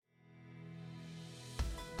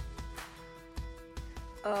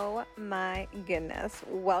Oh my goodness.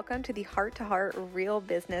 Welcome to the Heart to Heart Real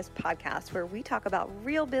Business podcast, where we talk about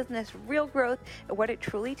real business, real growth, and what it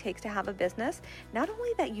truly takes to have a business, not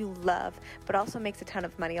only that you love, but also makes a ton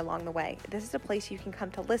of money along the way. This is a place you can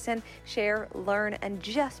come to listen, share, learn, and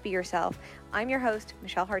just be yourself. I'm your host,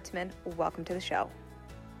 Michelle Hartzman. Welcome to the show.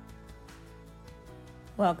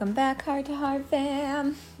 Welcome back, Heart to Heart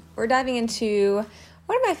fam. We're diving into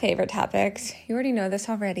one of my favorite topics. You already know this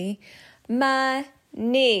already. Money.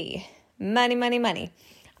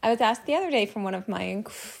 I was asked the other day from one of my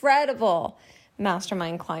incredible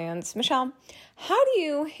mastermind clients, Michelle, how do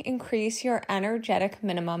you increase your energetic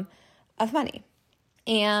minimum of money?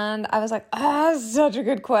 And I was like, such a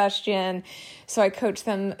good question. So I coached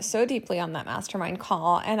them so deeply on that mastermind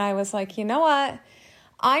call. And I was like, you know what?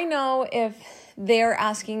 I know if they're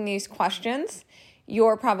asking these questions,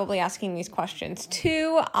 you're probably asking these questions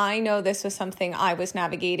too. I know this was something I was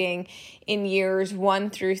navigating in years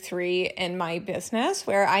 1 through 3 in my business,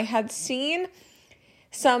 where I had seen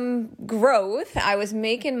some growth. I was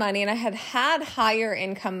making money and I had higher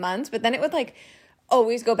income months, but then it would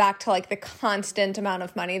always go back to the constant amount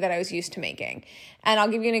of money that I was used to making. And I'll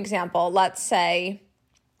give you an example. Let's say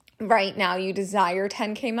right now you desire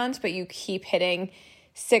 10K months, but you keep hitting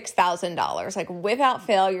 $6,000. Without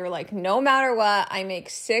fail, you're no matter what, I make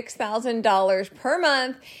 $6,000 per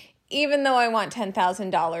month, even though I want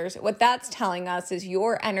 $10,000. What that's telling us is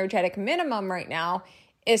your energetic minimum right now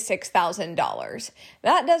is $6,000.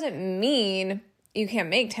 That doesn't mean you can't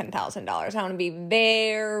make $10,000. I want to be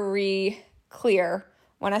very clear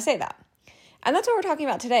when I say that. And that's what we're talking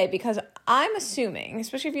about today, because I'm assuming,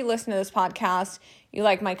 especially if you listen to this podcast, you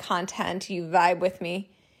like my content, you vibe with me,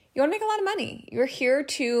 you want to make a lot of money. You're here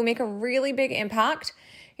to make a really big impact.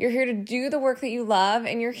 You're here to do the work that you love,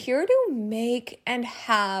 and you're here to make and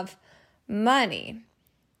have money.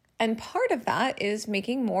 And part of that is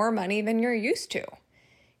making more money than you're used to,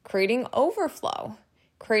 creating overflow,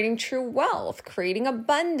 creating true wealth, creating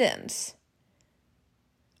abundance,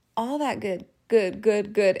 all that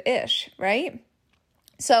good-ish, right?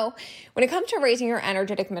 So when it comes to raising your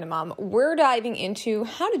energetic minimum, we're diving into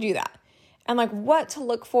how to do that. And what to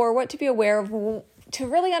look for, what to be aware of, to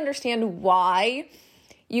really understand why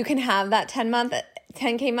you can have that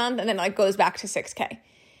 10K month, and then it goes back to 6K.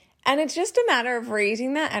 And it's just a matter of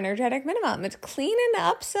raising that energetic minimum. It's cleaning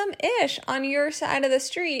up some ish on your side of the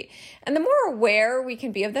street. And the more aware we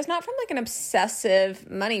can be of this, not from an obsessive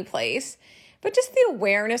money place, but just the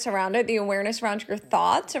awareness around it, the awareness around your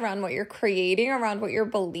thoughts, around what you're creating, around what you're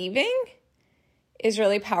believing, is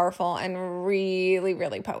really powerful and really,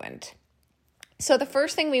 really potent. So the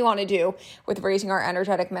first thing we want to do with raising our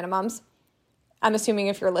energetic minimums, I'm assuming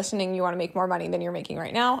if you're listening, you want to make more money than you're making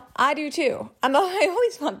right now. I do too. I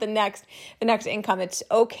always want the next income. It's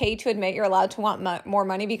okay to admit you're allowed to want more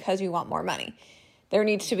money because you want more money. There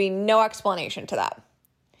needs to be no explanation to that.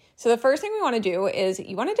 So the first thing we want to do is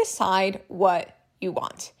you want to decide what you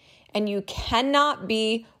want. And you cannot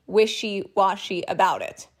be wishy-washy about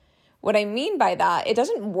it. What I mean by that, it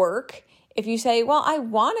doesn't work if you say, well, I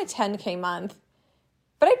want a 10K month,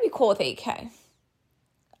 but I'd be cool with 8K.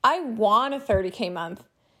 I want a 30K month,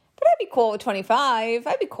 but I'd be cool with 25.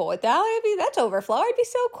 I'd be cool with that. That's overflow. I'd be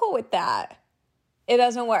so cool with that. It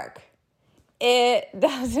doesn't work. It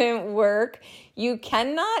doesn't work. You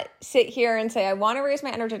cannot sit here and say, I want to raise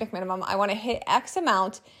my energetic minimum. I want to hit X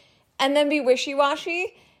amount, and then be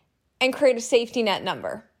wishy-washy and create a safety net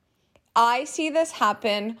number. I see this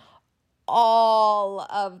happen all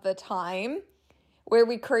of the time, where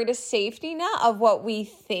we create a safety net of what we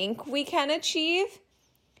think we can achieve.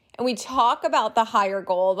 And we talk about the higher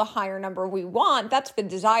goal, the higher number we want. That's the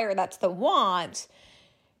desire, that's the want.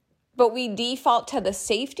 But we default to the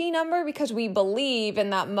safety number because we believe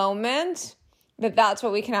in that moment that that's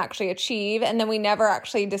what we can actually achieve. And then we never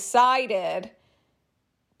actually decided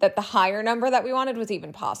that the higher number that we wanted was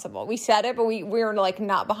even possible. We said it, but we were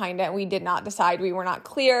not behind it. We did not decide. We were not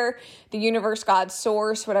clear. The universe, God,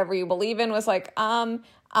 source, whatever you believe in, was I'm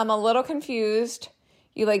a little confused.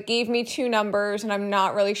 You gave me 2 numbers and I'm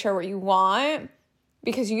not really sure what you want,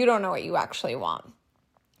 because you don't know what you actually want.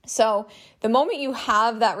 So the moment you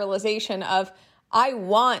have that realization of, I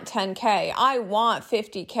want 10K, I want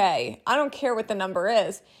 50K, I don't care what the number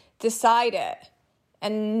is, decide it.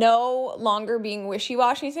 And no longer being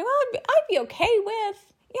wishy-washy and saying, well, I'd be okay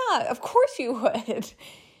with. Yeah, of course you would.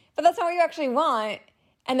 But that's not what you actually want.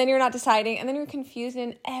 And then you're not deciding. And then you're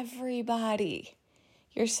confusing everybody.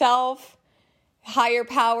 Yourself, higher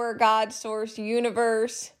power, God, source,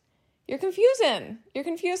 universe. You're confusing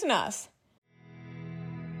us.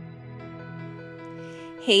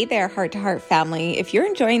 Hey there, Heart to Heart family. If you're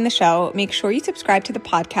enjoying the show, make sure you subscribe to the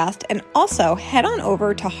podcast and also head on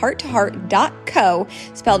over to hearttoheart.co,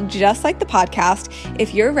 spelled just like the podcast,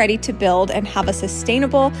 if you're ready to build and have a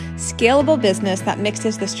sustainable, scalable business that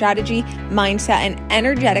mixes the strategy, mindset, and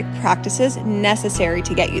energetic practices necessary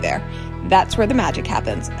to get you there. That's where the magic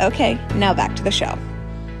happens. Okay, now back to the show.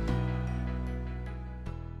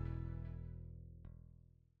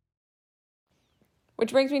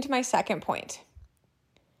 Which brings me to my second point.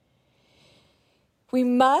 We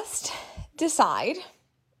must decide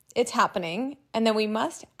it's happening, and then we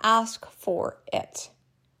must ask for it.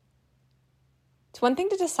 It's one thing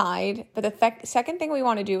to decide, but the second thing we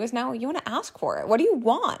want to do is now you want to ask for it. What do you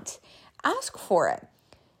want? Ask for it.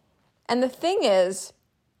 And the thing is,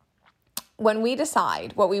 when we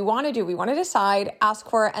decide what we want to do, we want to decide, ask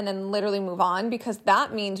for it, and then literally move on, because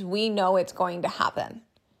that means we know it's going to happen.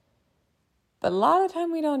 But a lot of the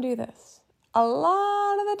time we don't do this. A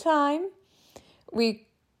lot of the time we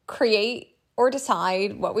create or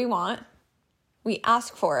decide what we want, we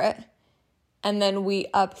ask for it, and then we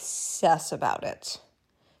obsess about it.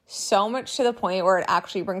 So much to the point where it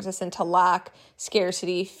actually brings us into lack,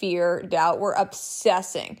 scarcity, fear, doubt. We're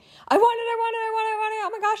obsessing. I want it. Oh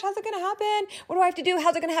my gosh, how's it going to happen? What do I have to do?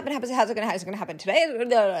 How's it going to happen? How's it going to happen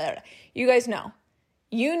today? You guys know.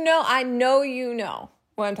 I know you know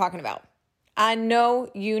what I'm talking about. I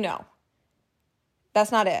know you know.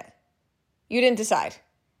 That's not it. You didn't decide.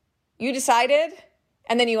 You decided,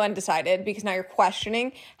 and then you undecided because now you're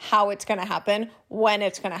questioning how it's going to happen, when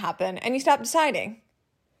it's going to happen, and you stopped deciding.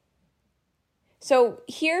 So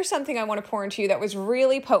here's something I want to pour into you that was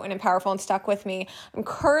really potent and powerful and stuck with me. I'm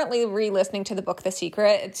currently re-listening to the book, The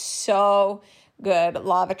Secret. It's so good.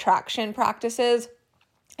 Law of Attraction Practices.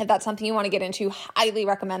 If that's something you want to get into, highly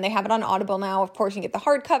recommend. They have it on Audible now. Of course, you can get the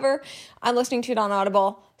hardcover. I'm listening to it on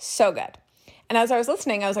Audible. So good. And as I was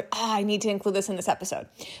listening, I was like, I need to include this in this episode.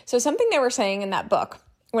 So something they were saying in that book,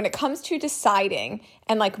 when it comes to deciding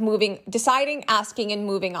and deciding, asking, and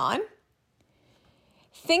moving on,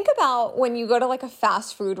 think about when you go to like a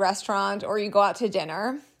fast food restaurant or you go out to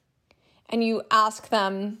dinner and you ask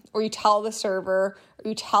them, or you tell the server, or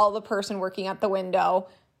you tell the person working at the window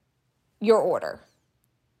your order.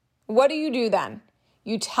 What do you do then?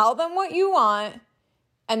 You tell them what you want,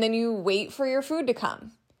 and then you wait for your food to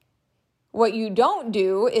come. What you don't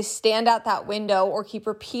do is stand at that window or keep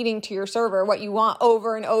repeating to your server what you want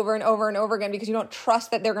over and over and over and over again because you don't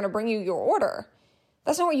trust that they're going to bring you your order.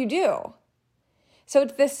 That's not what you do. So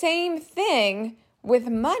it's the same thing with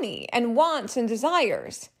money and wants and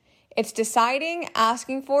desires. It's deciding,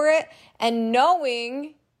 asking for it, and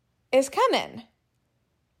knowing is coming.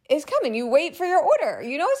 Is coming. You wait for your order.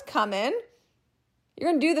 You know it's coming. You're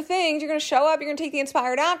going to do the things. You're going to show up. You're going to take the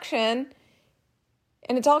inspired action.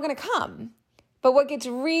 And it's all going to come. But what gets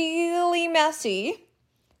really messy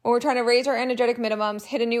when we're trying to raise our energetic minimums,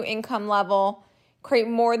 hit a new income level, create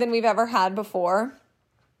more than we've ever had before,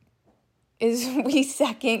 is we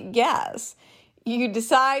second guess. You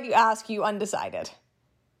decide, you ask, you undecided.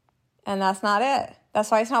 And that's not it. That's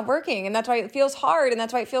why it's not working. And that's why it feels hard. And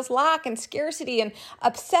that's why it feels lack and scarcity and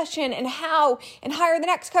obsession and how, and hire the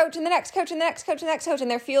next coach and the next coach and the next coach and the next coach. And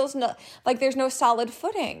there feels like there's no solid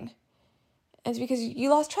footing. It's because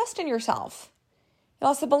you lost trust in yourself. You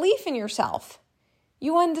lost the belief in yourself.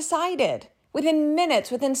 You undecided within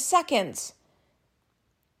minutes, within seconds.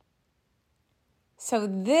 So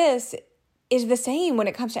this is the same when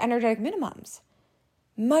it comes to energetic minimums.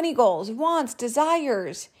 Money goals, wants,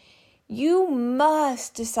 desires. You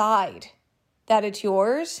must decide that it's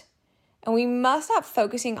yours. And we must stop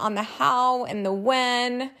focusing on the how and the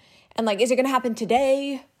when. And is it going to happen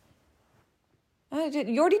today?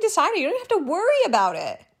 You already decided. You don't have to worry about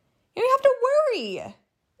it. You don't have to worry.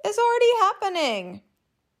 It's already happening.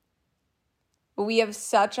 But we have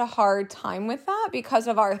such a hard time with that because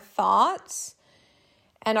of our thoughts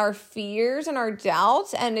and our fears and our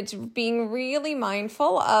doubts. And it's being really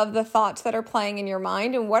mindful of the thoughts that are playing in your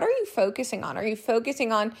mind. And what are you focusing on? Are you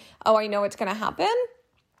focusing on, I know it's going to happen?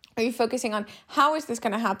 Are you focusing on, how is this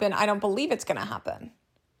going to happen? I don't believe it's going to happen.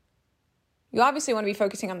 You obviously want to be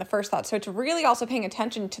focusing on the first thought. So it's really also paying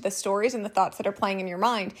attention to the stories and the thoughts that are playing in your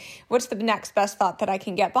mind. What's the next best thought that I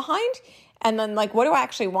can get behind? And then what do I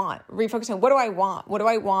actually want? Refocusing on what do I want? What do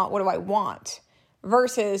I want? What do I want?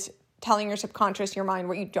 Versus telling your subconscious, your mind,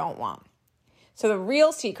 what you don't want. So the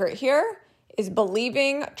real secret here is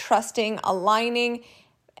believing, trusting, aligning,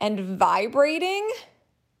 and vibrating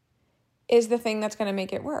is the thing that's going to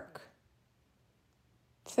make it work.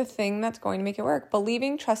 It's the thing that's going to make it work.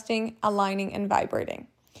 Believing, trusting, aligning, and vibrating.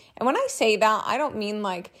 And when I say that, I don't mean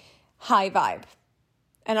high vibe.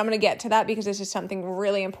 And I'm going to get to that because this is something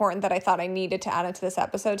really important that I thought I needed to add into this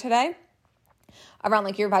episode today around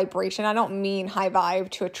like your vibration. I don't mean high vibe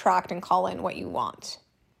to attract and call in what you want.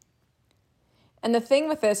 And the thing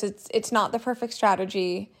with this, it's not the perfect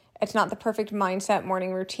strategy. It's not the perfect mindset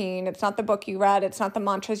morning routine. It's not the book you read. It's not the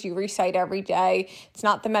mantras you recite every day. It's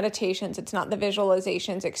not the meditations. It's not the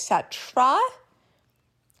visualizations, etc.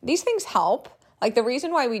 These things help. Like the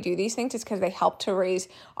reason why we do these things is because they help to raise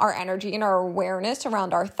our energy and our awareness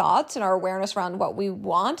around our thoughts and our awareness around what we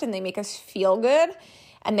want, and they make us feel good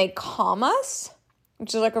and they calm us,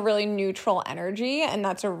 which is like a really neutral energy. And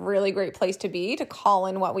that's a really great place to be, to call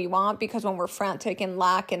in what we want, because when we're frantic and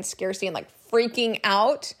lack and scarcity and like freaking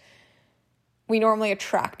out, we normally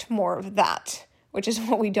attract more of that, which is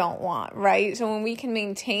what we don't want, right? So when we can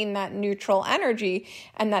maintain that neutral energy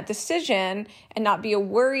and that decision and not be a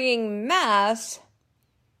worrying mess,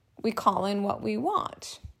 we call in what we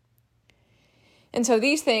want. And so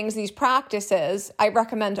these things, these practices, I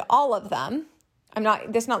recommend all of them.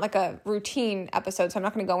 This is not like a routine episode, so I'm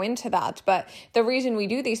not going to go into that. But the reason we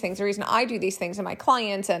do these things, the reason I do these things and my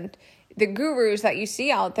clients and the gurus that you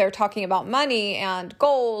see out there talking about money and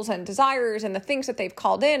goals and desires and the things that they've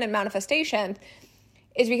called in and manifestation,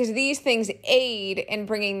 is because these things aid in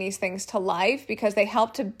bringing these things to life, because they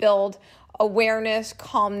help to build awareness,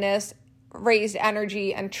 calmness, raised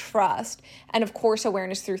energy, and trust. And of course,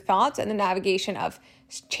 awareness through thoughts and the navigation of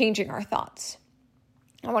changing our thoughts.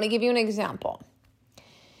 I want to give you an example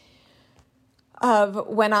of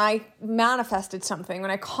when I manifested something,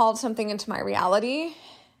 when I called something into my reality,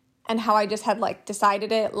 and how I just had like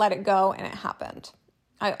decided it, let it go, and it happened.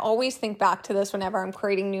 I always think back to this whenever I'm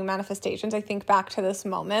creating new manifestations. I think back to this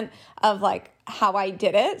moment of like how I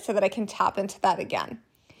did it so that I can tap into that again.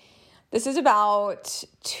 This is about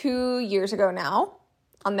 2 years ago now.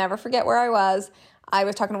 I'll never forget where I was. I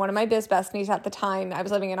was talking to one of my biz besties at the time. I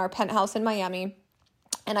was living in our penthouse in Miami,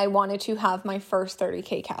 and I wanted to have my first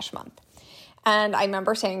 30K cash month. And I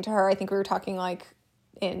remember saying to her, I think we were talking like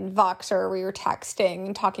in Voxer, we were texting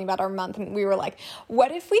and talking about our month, and we were like,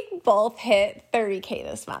 what if we both hit 30K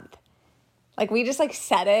this month? Like we just like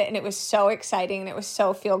said it, and it was so exciting and it was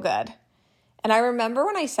so feel good. And I remember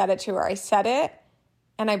when I said it to her, I said it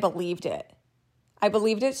and I believed it. I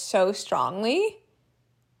believed it so strongly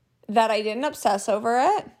that I didn't obsess over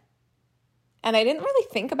it. And I didn't really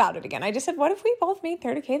think about it again. I just said, what if we both made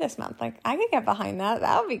 30K this month? Like I could get behind that.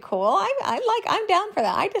 That would be cool. I'm down for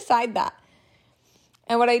that. I decide that.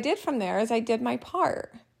 And what I did from there is I did my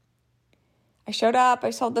part. I showed up, I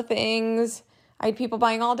sold the things. I had people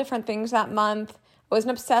buying all different things that month. I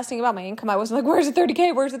wasn't obsessing about my income. I wasn't like, where's the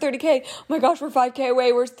 30K? Where's the 30K? Oh my gosh, we're 5K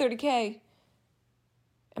away. Where's the 30K?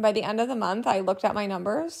 And by the end of the month, I looked at my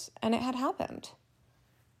numbers and it had happened.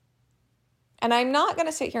 And I'm not going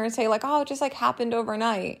to sit here and say like, oh, it just like happened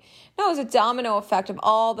overnight. No, it was a domino effect of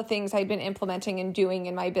all the things I'd been implementing and doing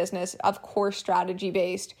in my business, of course,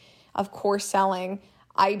 strategy-based, of course, selling.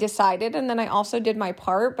 I decided, and then I also did my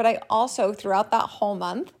part, but I also, throughout that whole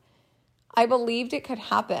month, I believed it could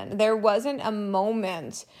happen. There wasn't a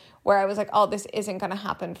moment where I was like, oh, this isn't going to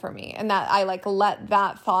happen for me. And that I like let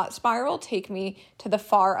that thought spiral take me to the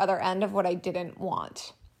far other end of what I didn't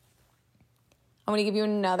want. I'm going to give you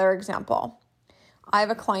another example. I have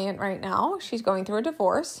a client right now. She's going through a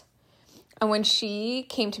divorce. And when she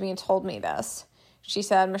came to me and told me this, she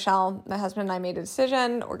said, Michelle, my husband and I made a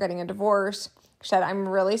decision. We're getting a divorce. She said, I'm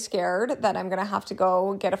really scared that I'm going to have to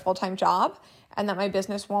go get a full-time job and that my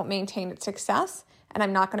business won't maintain its success and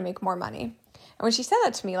I'm not going to make more money. And when she said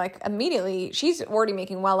that to me, like immediately, she's already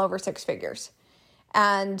making well over 6 figures.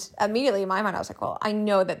 And immediately in my mind, I was like, well, I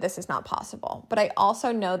know that this is not possible, but I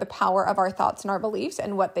also know the power of our thoughts and our beliefs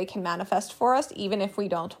and what they can manifest for us, even if we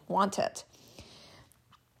don't want it.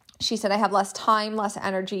 She said, I have less time, less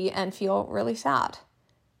energy, and feel really sad.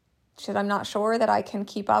 She said, I'm not sure that I can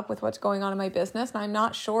keep up with what's going on in my business. And I'm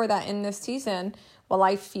not sure that in this season, while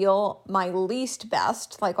I feel my least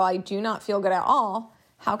best, like while I do not feel good at all,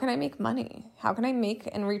 how can I make money? How can I make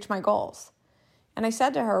and reach my goals? And I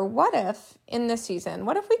said to her, what if in this season,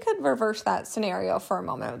 what if we could reverse that scenario for a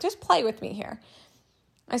moment? Just play with me here.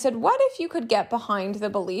 I said, what if you could get behind the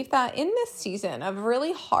belief that in this season of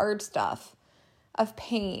really hard stuff, of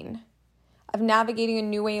pain, of navigating a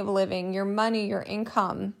new way of living, your money, your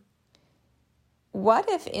income, what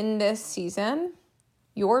if in this season,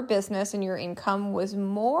 your business and your income was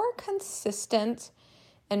more consistent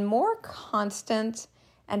and more constant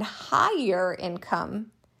and higher income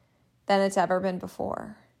than it's ever been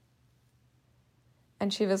before?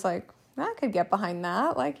 And she was like, I could get behind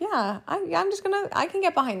that. Like, yeah, I can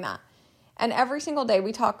get behind that. And every single day,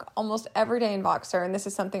 we talk almost every day in Voxer, and this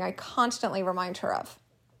is something I constantly remind her of.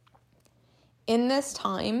 In this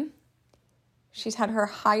time, she's had her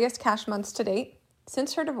highest cash months to date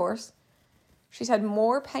since her divorce. She's had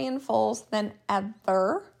more pay in fulls than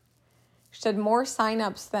ever. She's had more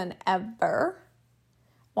signups than ever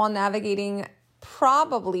while navigating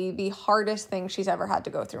probably the hardest thing she's ever had to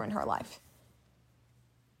go through in her life.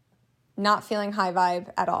 Not feeling high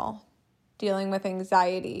vibe at all. Dealing with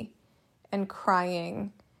anxiety and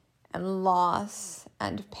crying and loss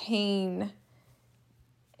and pain.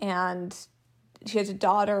 And she has a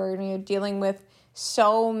daughter, and dealing with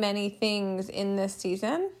so many things in this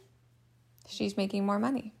season. She's making more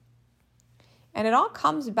money. And it all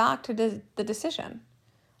comes back to the decision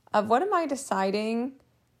of, what am I deciding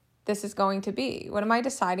this is going to be? What am I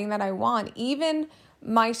deciding that I want? Even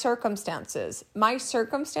my circumstances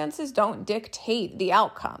don't dictate the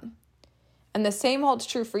outcome. And the same holds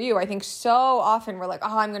true for you. I think so often we're like,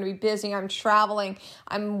 oh, I'm going to be busy. I'm traveling.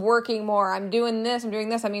 I'm working more. I'm doing this.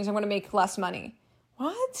 That means I'm going to make less money.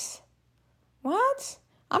 What?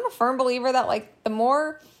 I'm a firm believer that the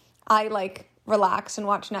more I relax and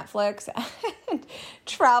watch Netflix and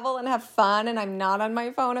travel and have fun and I'm not on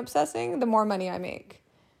my phone obsessing, the more money I make.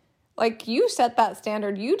 You set that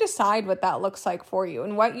standard. You decide what that looks like for you.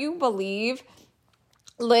 And what you believe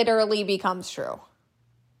literally becomes true.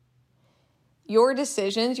 Your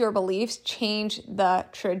decisions, your beliefs change the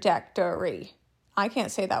trajectory. I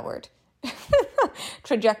can't say that word.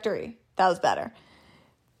 Trajectory. That was better.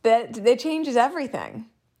 It changes everything.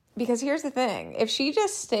 Because here's the thing. If she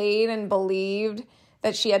just stayed and believed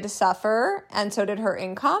that she had to suffer, and so did her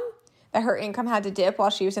income, that her income had to dip while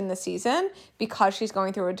she was in the season because she's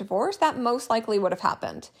going through a divorce, that most likely would have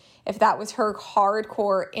happened. If that was her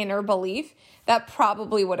hardcore inner belief, that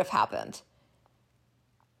probably would have happened.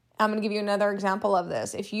 I'm going to give you another example of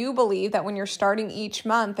this. If you believe that when you're starting each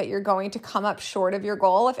month that you're going to come up short of your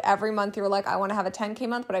goal, if every month you're like, I want to have a 10K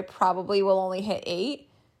month, but I probably will only hit 8,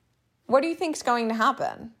 what do you think is going to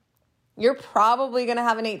happen? You're probably going to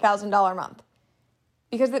have an $8,000 month.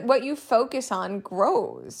 Because what you focus on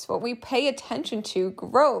grows. What we pay attention to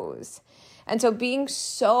grows. And so being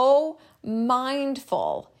so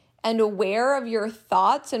mindful and aware of your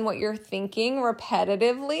thoughts and what you're thinking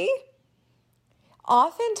repetitively,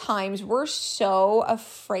 oftentimes we're so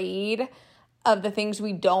afraid of the things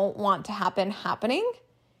we don't want to happening,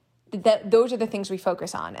 that those are the things we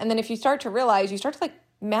focus on. And then if you start to realize, you start to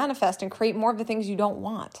manifest and create more of the things you don't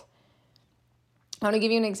want. I want to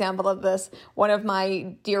give you an example of this. One of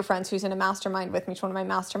my dear friends who's in a mastermind with me, she's one of my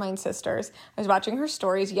mastermind sisters, I was watching her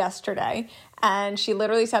stories yesterday, and she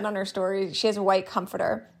literally said on her story, she has a white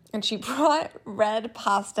comforter, and she brought red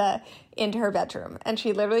pasta into her bedroom. And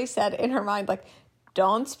she literally said in her mind,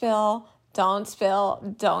 don't spill, don't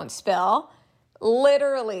spill, don't spill.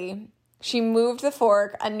 Literally, she moved the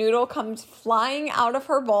fork, a noodle comes flying out of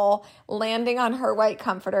her bowl, landing on her white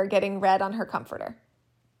comforter, getting red on her comforter.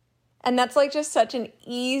 And that's just such an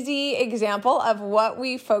easy example of what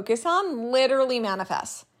we focus on literally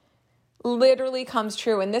manifests, literally comes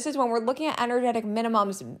true. And this is when we're looking at energetic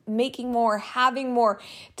minimums, making more, having more,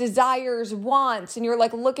 desires, wants. And you're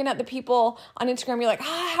looking at the people on Instagram, you're like,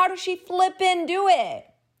 how does she flip and do it?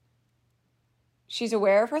 She's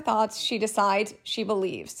aware of her thoughts. She decides, she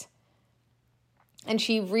believes. And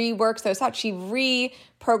she reworks those thoughts. She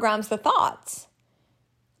reprograms the thoughts.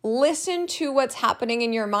 Listen to what's happening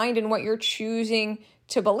in your mind and what you're choosing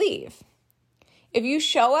to believe. If you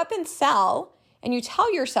show up and sell and you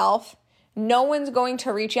tell yourself, no one's going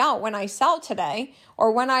to reach out when I sell today,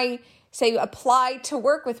 or when I say apply to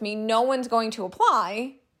work with me, no one's going to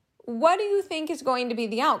apply, what do you think is going to be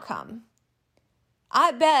the outcome?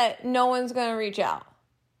 I bet no one's going to reach out.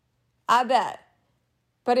 I bet.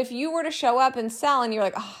 But if you were to show up and sell and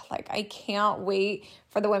you're I can't wait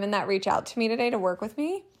for the women that reach out to me today to work with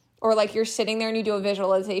me, or you're sitting there and you do a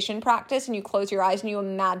visualization practice and you close your eyes and you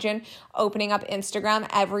imagine opening up Instagram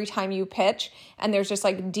every time you pitch, and there's just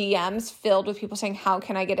DMs filled with people saying, how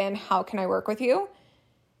can I get in? How can I work with you?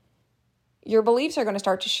 Your beliefs are going to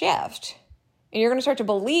start to shift. And you're going to start to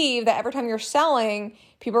believe that every time you're selling,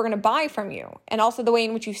 people are going to buy from you. And also the way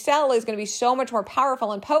in which you sell is going to be so much more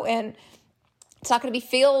powerful and potent. It's not going to be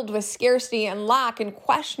filled with scarcity and lack and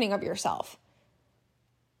questioning of yourself.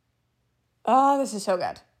 Oh, this is so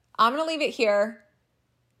good. I'm going to leave it here.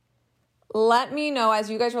 Let me know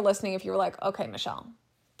as you guys were listening if you were okay, Michelle,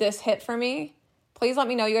 this hit for me. Please let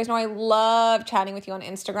me know. You guys know I love chatting with you on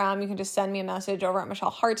Instagram. You can just send me a message over at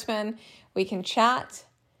Michelle Hartzman. We can chat.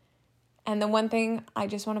 And the one thing I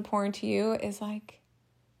just want to pour into you is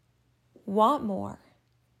want more,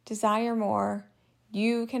 desire more.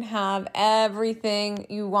 You can have everything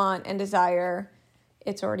you want and desire.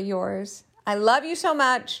 It's already yours. I love you so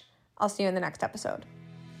much. I'll see you in the next episode.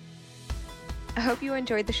 I hope you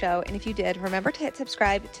enjoyed the show, and if you did, remember to hit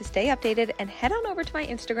subscribe to stay updated, and head on over to my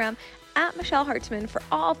Instagram at Michelle Hartzman for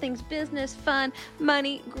all things business, fun,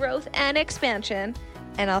 money, growth, and expansion,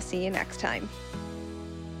 and I'll see you next time.